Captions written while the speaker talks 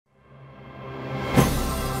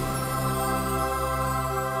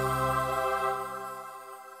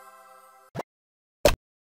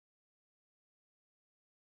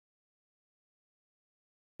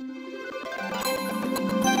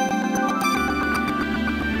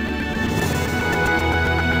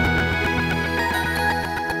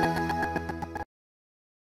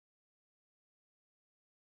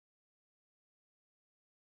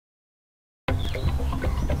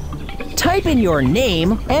Type in your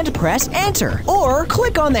name and press Enter, or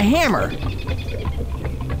click on the hammer.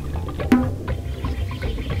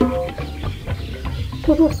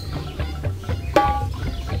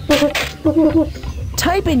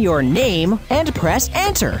 Type in your name and press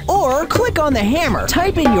Enter, or click on the hammer.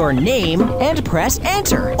 Type in your name and press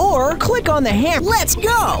Enter, or click on the hammer. Let's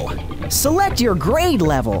go! Select your grade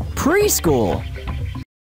level, preschool.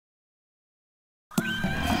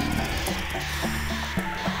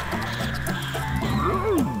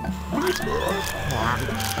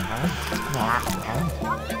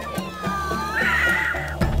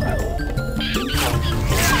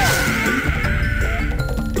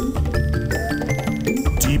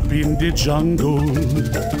 Deep in the jungle,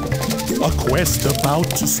 a quest about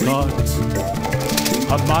to start.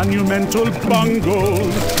 A monumental bungle,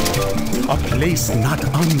 a place not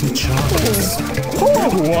on the charts.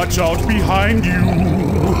 Watch out behind you.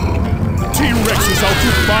 T-Rex is out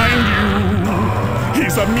to find you.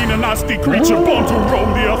 He's a mean and nasty creature born to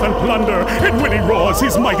roam the earth and plunder. And when he roars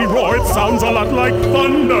his mighty roar, it sounds a lot like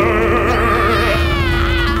thunder.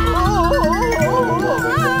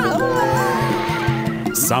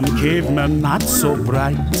 Some cavemen not so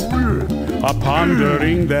bright are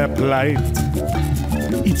pondering their plight.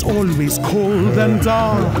 It's always cold and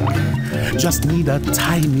dark, just need a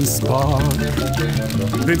tiny spark.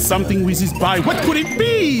 Then something whizzes by, what could it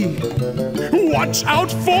be? Watch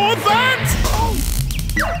out for that!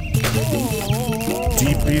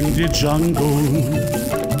 Deep in the jungle,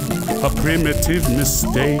 a primitive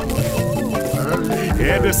mistake.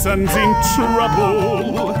 Edison's in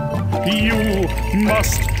trouble. You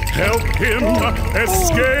must help him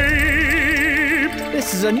escape.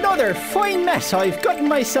 This is another fine mess I've gotten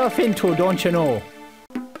myself into, don't you know?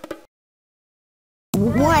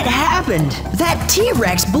 What happened? That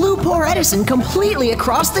T-Rex blew poor Edison completely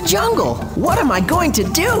across the jungle. What am I going to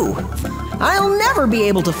do? I'll never be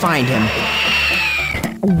able to find him.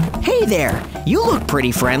 Hey there, you look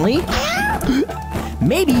pretty friendly.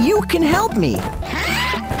 Maybe you can help me.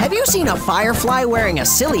 Have you seen a firefly wearing a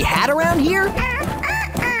silly hat around here?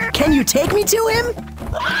 Can you take me to him?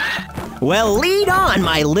 Well, lead on,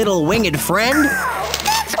 my little winged friend.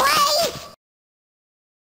 This way!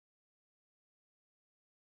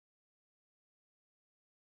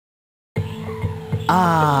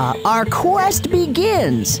 Our quest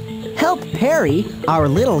begins. Help Perry, our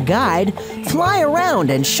little guide, fly around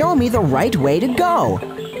and show me the right way to go.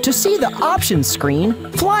 To see the options screen,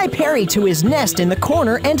 fly Perry to his nest in the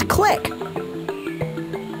corner and click.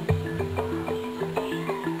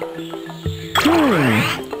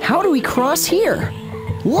 How do we cross here?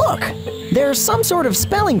 Look, there's some sort of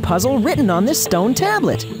spelling puzzle written on this stone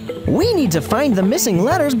tablet. We need to find the missing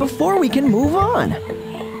letters before we can move on.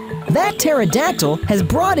 That pterodactyl has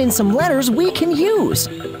brought in some letters we can use.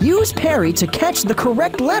 Use Perry to catch the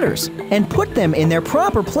correct letters and put them in their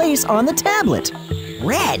proper place on the tablet.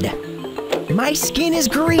 Red. My skin is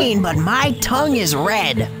green, but my tongue is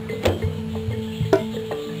red.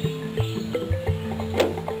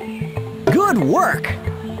 Good work.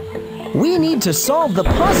 We need to solve the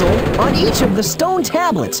puzzle on each of the stone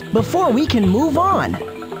tablets before we can move on.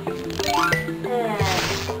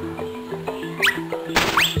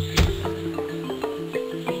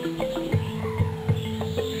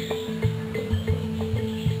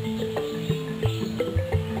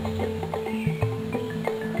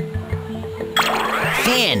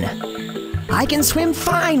 Fin. I can swim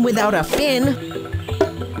fine without a fin.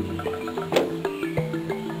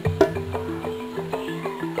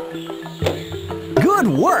 Good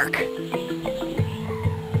work.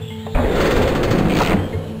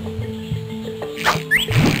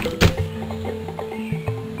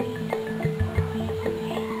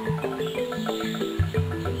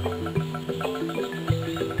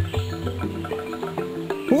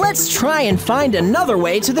 Let's try and find another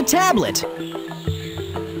way to the tablet.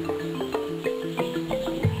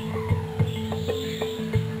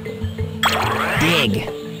 Dig.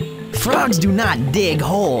 Frogs do not dig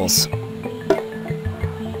holes.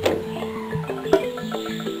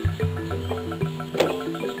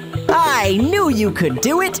 I knew you could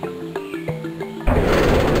do it!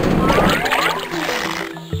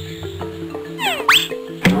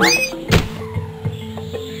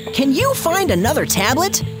 Can you find another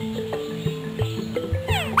tablet?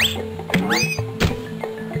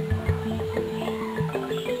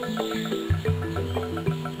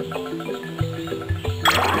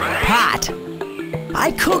 Pot.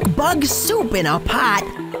 I cook bug soup in a pot.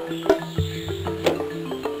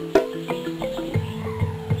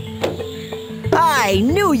 I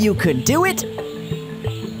knew you could do it!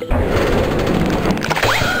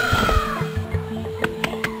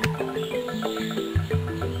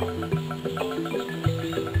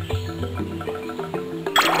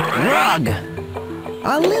 Rug.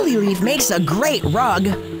 A lily leaf makes a great rug.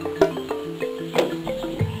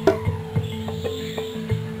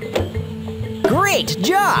 Great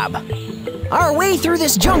job! Our way through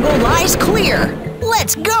this jungle lies clear.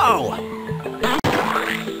 Let's go!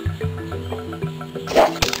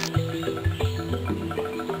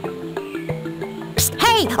 Psst,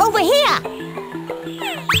 hey, over here!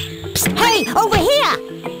 Psst, hey, over here!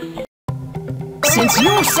 Since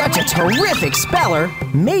you're such a terrific speller,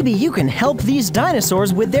 maybe you can help these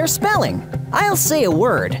dinosaurs with their spelling. I'll say a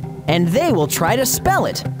word, and they will try to spell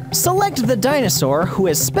it. Select the dinosaur who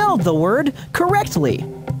has spelled the word correctly.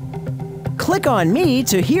 Click on me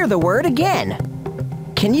to hear the word again.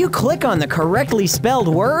 Can you click on the correctly spelled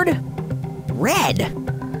word? Red.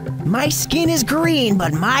 My skin is green,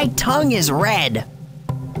 but my tongue is red.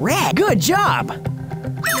 Red. Good job.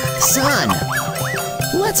 Sun.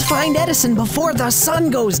 Let's find Edison before the sun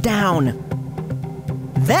goes down.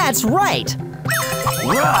 That's right.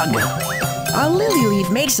 Rug. A lily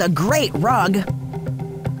leaf makes a great rug.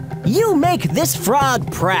 You make this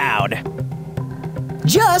frog proud.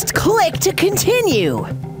 Just click to continue.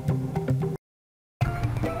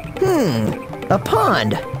 A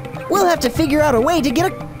pond. We'll have to figure out a way to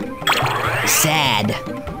get a... Sad.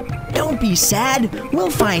 Don't be sad.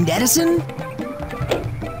 We'll find Edison.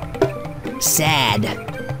 Sad.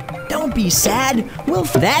 Don't be sad.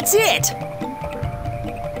 That's it.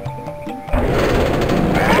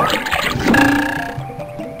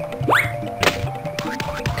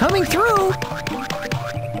 Coming through.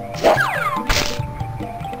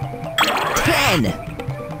 10.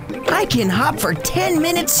 I can hop for 10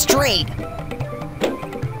 minutes straight.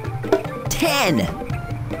 10.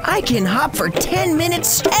 I can hop for 10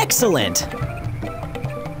 minutes. Excellent.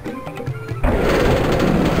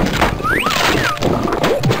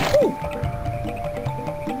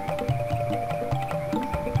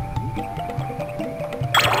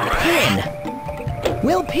 10.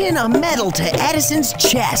 We'll pin a medal to Edison's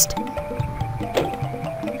chest.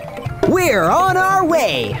 We're on our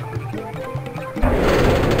way.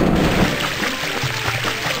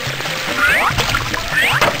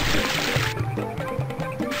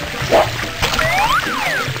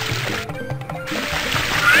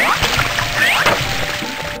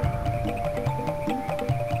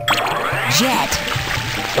 Jet.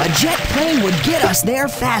 A jet plane would get us there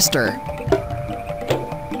faster.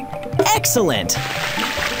 Excellent.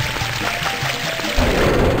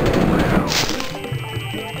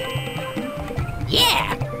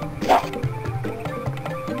 Yeah.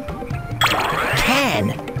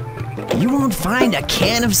 Can. You won't find a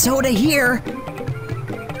can of soda here.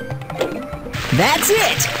 That's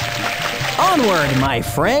it. Onward, my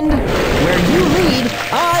friend. Where you lead,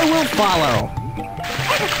 I will follow.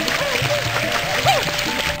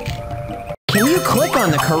 Can you click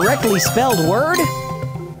on the correctly spelled word?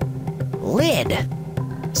 Lid.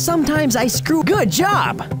 Sometimes I screw. Good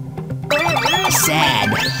job.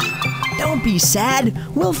 Sad. Don't be sad.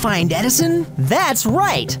 We'll find Edison. That's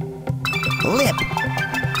right. Lip.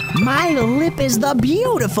 My lip is the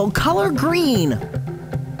beautiful color green.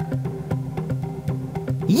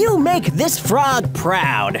 You make this frog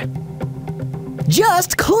proud.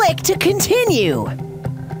 Just click to continue.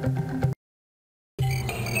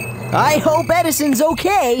 I hope Edison's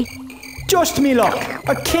okay. Just me luck.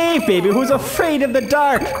 A cave baby who's afraid of the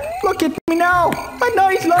dark. Look at me now. A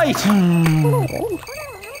night light.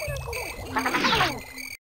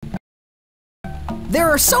 There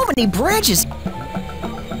are so many branches.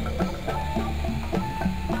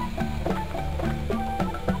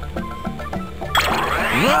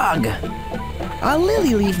 Rug. A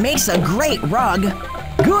lily leaf makes a great rug.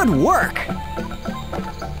 Good work.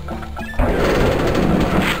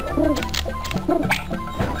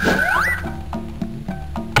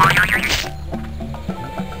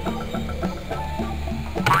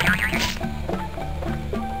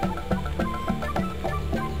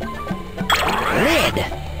 Lid.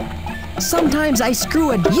 Sometimes I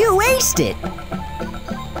screw it. You aced it.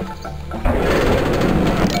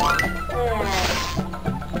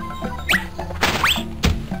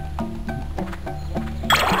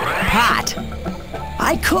 Pot.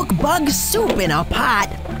 I cook bug soup in a pot.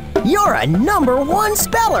 You're a #1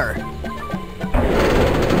 speller.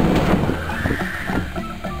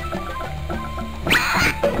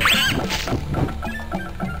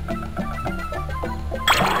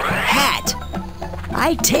 Hat.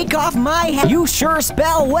 I take off my hat. You sure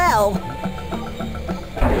spell well.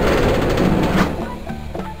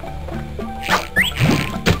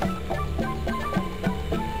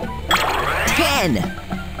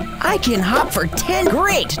 I can hop for 10.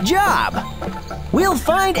 Great job. We'll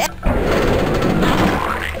find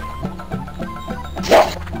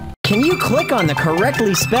Can you click on the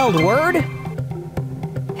correctly spelled word?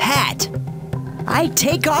 Hat. I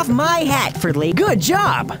take off my hat for good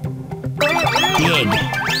job. Dig.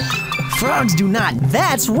 Frogs do not.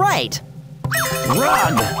 That's right.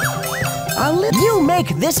 Rug. You make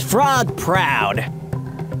this frog proud.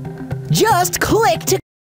 Just click to...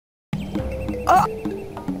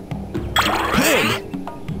 Pig.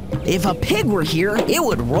 If a pig were here, it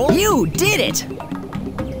would roll. You did it.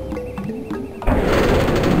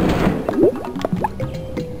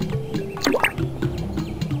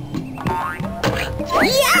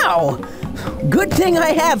 Yow! Good thing I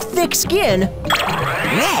have thick skin.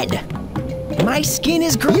 Red. My skin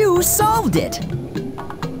is green. You solved it.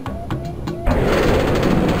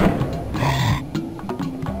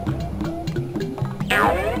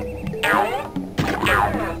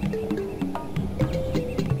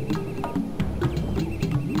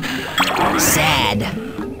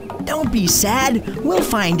 Sad. Don't be sad. We'll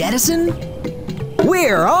find Edison.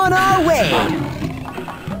 We're on our way.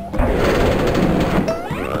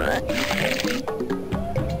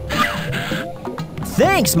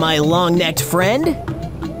 Thanks, my long-necked friend.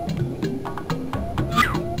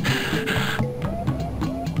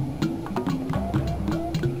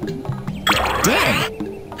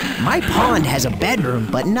 Den. My pond has a bedroom,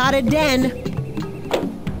 but not a den.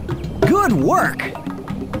 Good work.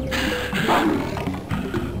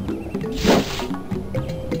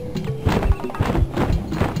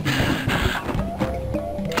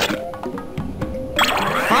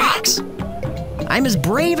 Fox. I'm as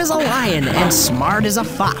brave as a lion and smart as a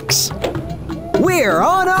fox. We're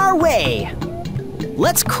on our way.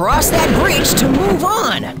 Let's cross that bridge to move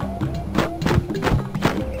on.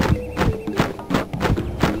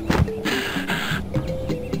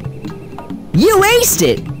 You aced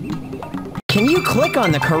it. Can you click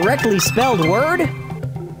on the correctly spelled word?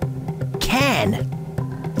 Can.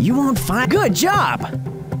 You won't find... Good job.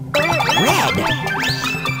 Red.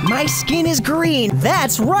 My skin is green.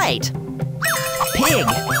 That's right. Pig.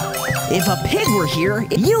 If a pig were here,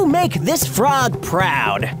 you make this frog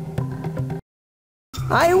proud.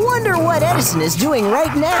 I wonder what Edison is doing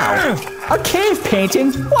right now. A cave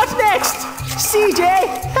painting? What's next? CJ,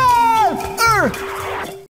 help!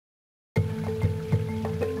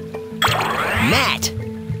 Mat.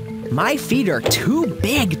 My feet are too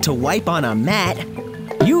big to wipe on a mat.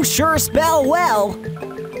 You sure spell well.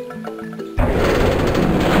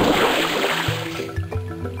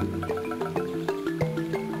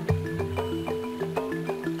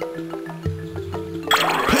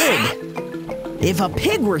 Pig. If a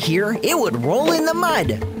pig were here, it would roll in the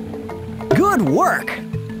mud. Good work.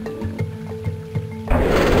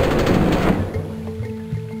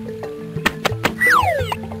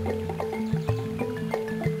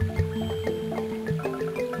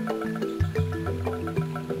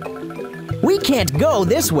 We can't go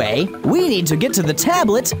this way. We need to get to the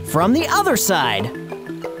tablet from the other side.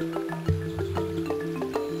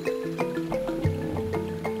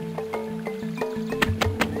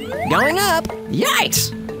 Going up.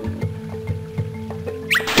 Yikes!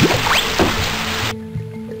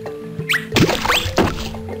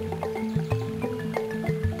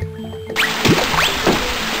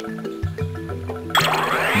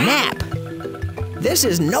 Nap. This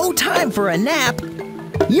is no time for a nap.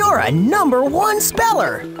 You're a #1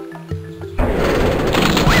 speller!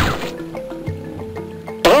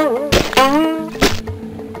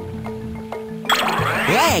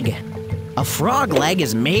 Leg. A frog leg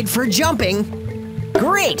is made for jumping.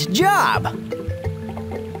 Great job!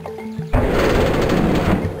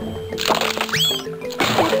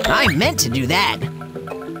 I meant to do that.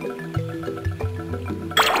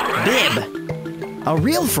 Bib. A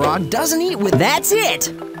real frog doesn't eat with... That's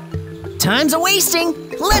it! Time's a-wasting.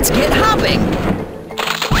 Let's get hopping.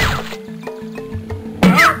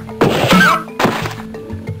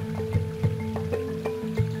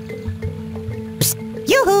 Psst.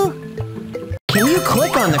 Yoo-hoo! Can you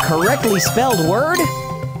click on the correctly spelled word?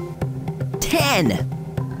 10.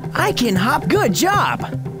 I can hop. Good job.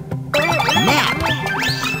 Nap.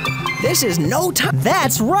 This is no time.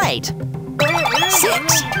 That's right.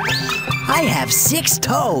 6. I have 6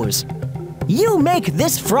 toes. You make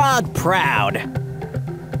this frog proud.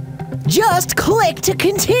 Just click to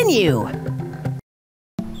continue.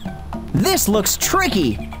 This looks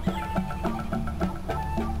tricky.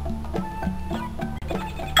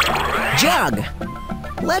 Jug.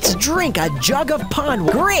 Let's drink a jug of pond.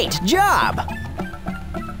 Great job.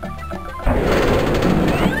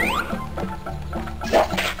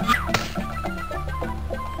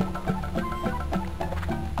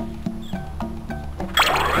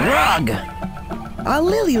 Rug. A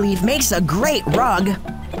lily leaf makes a great rug.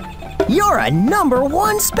 You're a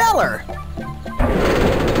 #1 speller!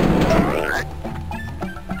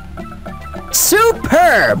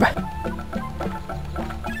 Superb!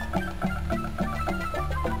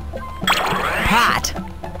 Pot.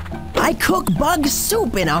 I cook bug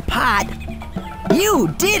soup in a pot. You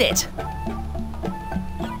did it!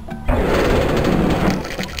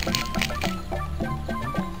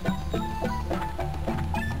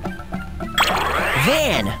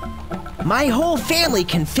 Van. My whole family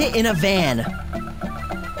can fit in a van.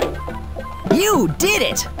 You did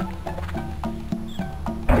it!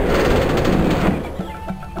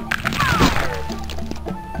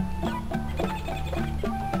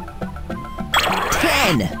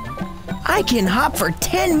 I can hop for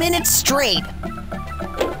 10 minutes straight.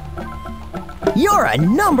 You're a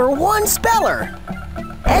 #1 speller.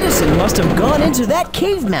 Edison must have gone into that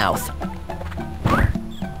cave mouth.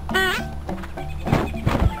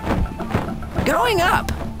 Going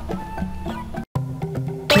up.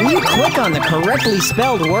 Can you click on the correctly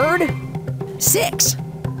spelled word? 6.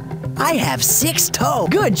 I have 6 toes.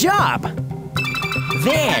 Good job.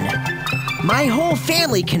 Van. My whole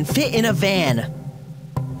family can fit in a van.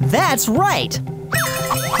 That's right!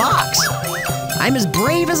 Fox! I'm as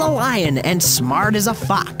brave as a lion and smart as a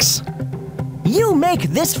fox. You make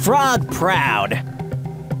this frog proud.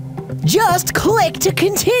 Just click to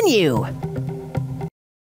continue.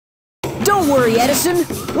 Don't worry, Edison.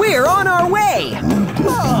 We're on our way.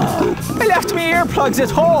 Oh, I left my earplugs at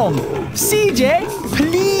home. CJ,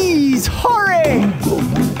 please hurry!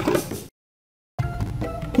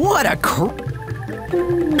 What a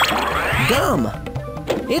gum!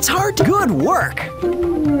 It's hard to good work.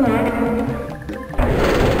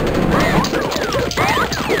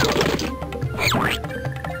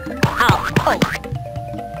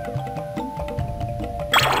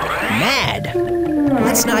 Mad.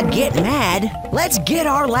 Let's not get mad. Let's get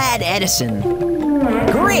our lad Edison.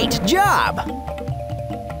 Great job.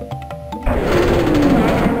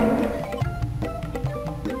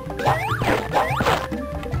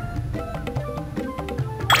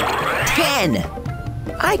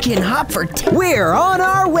 I can hop for 10. We're on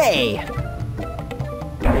our way.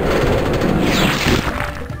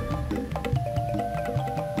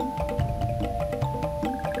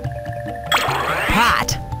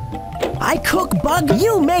 Pot. I cook bug.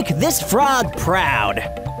 You make this frog proud.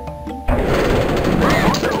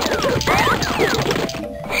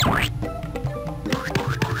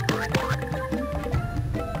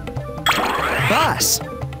 Bus.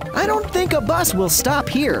 I don't think a bus will stop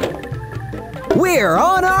here. We're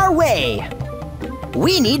on our way!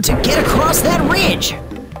 We need to get across that ridge!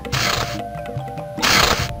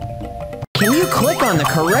 Can you click on the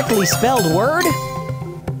correctly spelled word?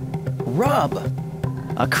 Rub.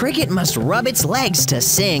 A cricket must rub its legs to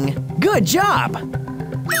sing. Good job!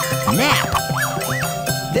 Nap.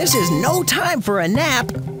 This is no time for a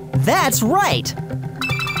nap. That's right!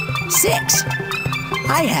 6.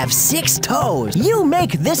 I have 6 toes. You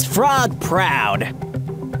make this frog proud.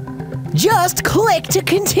 Just click to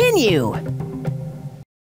continue.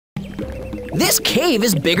 This cave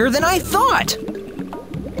is bigger than I thought.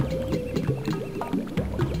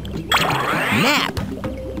 Nap.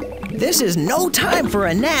 This is no time for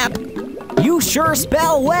a nap. You sure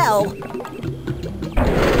spell well.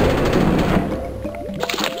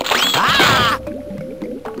 Ah!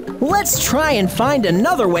 Let's try and find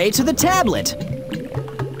another way to the tablet.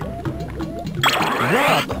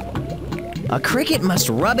 Rub. A cricket must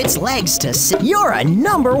rub its legs to sit. You're a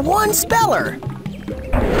 #1 speller!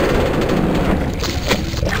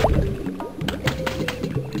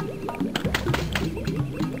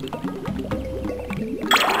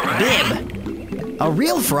 Bib. A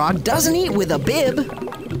real frog doesn't eat with a bib.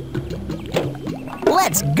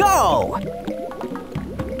 Let's go!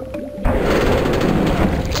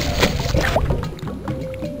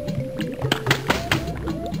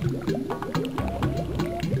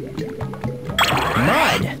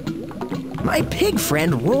 My pig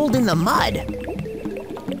friend rolled in the mud.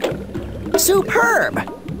 Superb!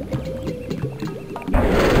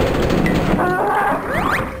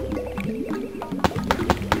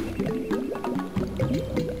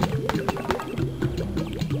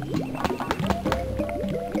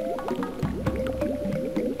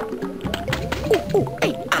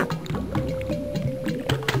 Hey, ah.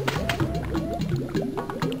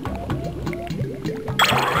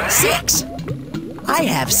 6. I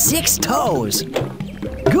have 6 toes.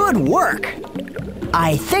 Good work.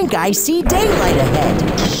 I think I see daylight ahead.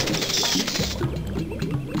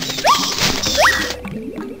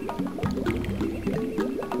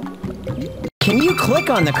 Can you click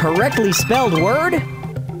on the correctly spelled word?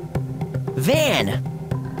 Van.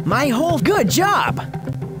 My whole good job.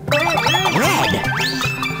 Red.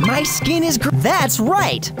 My skin is that's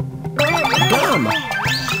right. Gum.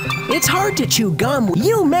 It's hard to chew gum.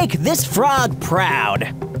 You make this frog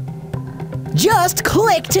proud. Just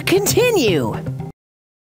click to continue.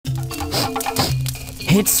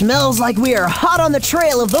 It smells like we are hot on the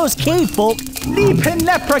trail of those cave folk. Leaping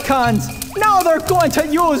leprechauns! Now they're going to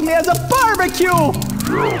use me as a barbecue!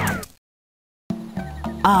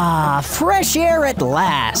 Ah, fresh air at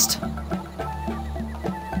last.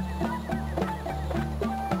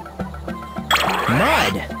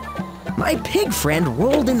 Mud. My pig friend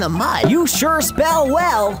rolled in the mud. You sure spell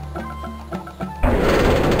well.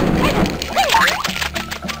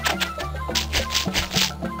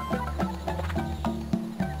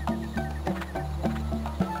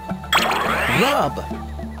 Rub.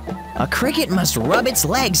 A cricket must rub its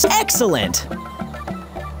legs. Excellent.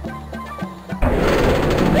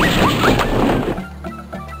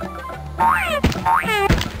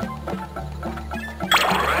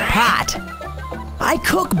 Pot. I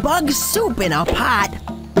cook bug soup in a pot.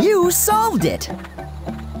 You solved it.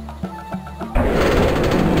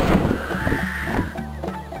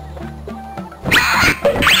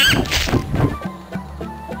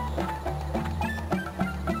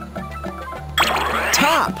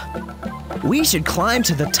 Top. We should climb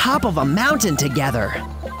to the top of a mountain together.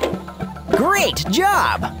 Great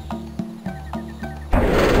job!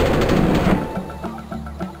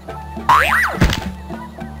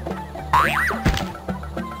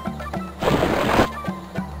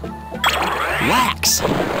 Wax.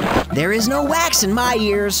 There is no wax in my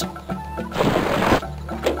ears.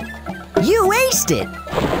 You aced it!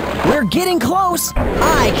 We're getting close.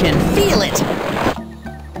 I can feel it.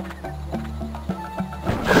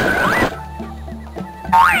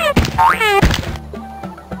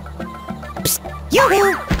 Psst,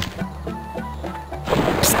 yoo-hoo!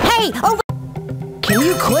 Psst, hey, over! Can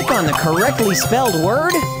you click on the correctly spelled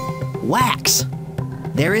word? Wax.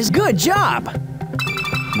 There is good job.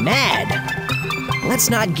 Mad. Let's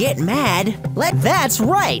not get mad. That's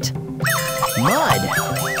right. Mud.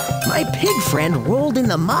 My pig friend rolled in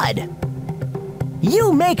the mud.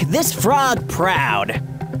 You make this frog proud.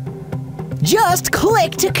 Just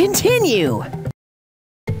click to continue.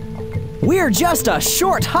 We're just a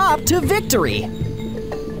short hop to victory.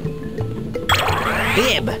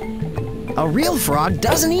 Bib. A real frog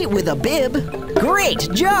doesn't eat with a bib. Great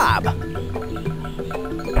job.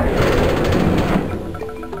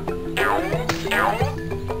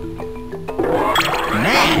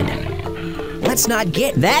 Mad. Let's not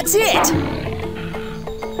get... That's it!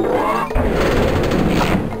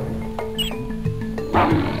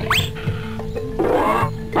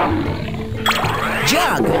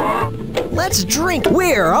 Jug. Let's drink.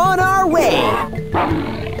 We're on our way.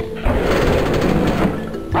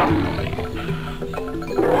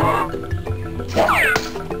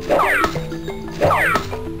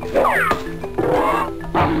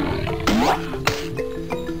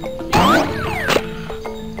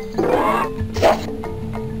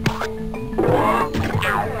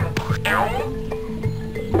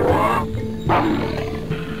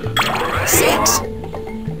 Six.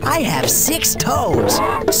 I have 6 toes.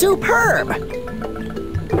 Superb.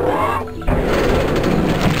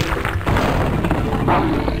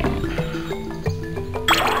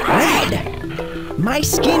 Red. My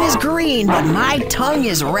skin is green, but my tongue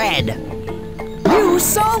is red. You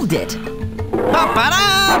solved it.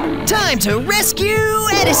 Ba-ba-da! Time to rescue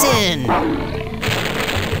Edison.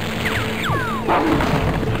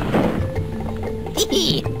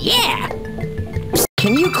 Yeah.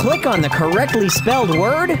 Can you click on the correctly spelled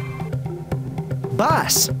word?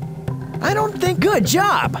 Bus. I don't think... Good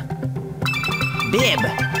job. Bib.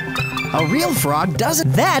 A real frog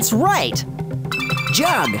doesn't... That's right.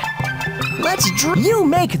 Jug. Let's You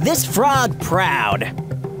make this frog proud.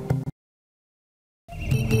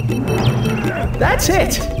 That's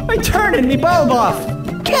it! I turned me bulb off!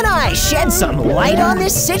 Can I shed some light on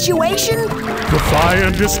this situation? The fire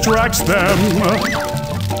distracts them.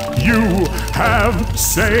 You have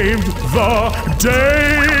saved the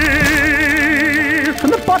day! From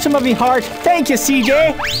the bottom of my heart, thank you,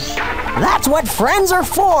 CJ! That's what friends are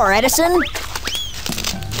for, Edison!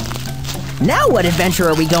 Now what adventure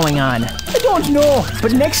are we going on? I don't know,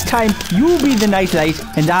 but next time, you be the nightlight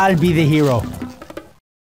and I'll be the hero.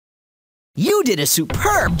 You did a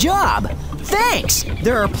superb job! Thanks!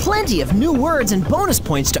 There are plenty of new words and bonus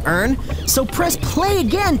points to earn, so press play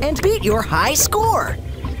again and beat your high score!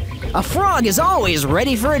 A frog is always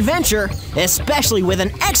ready for adventure, especially with an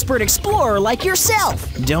expert explorer like yourself.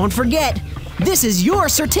 Don't forget, this is your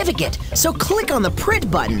certificate, so click on the print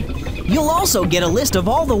button. You'll also get a list of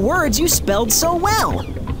all the words you spelled so well.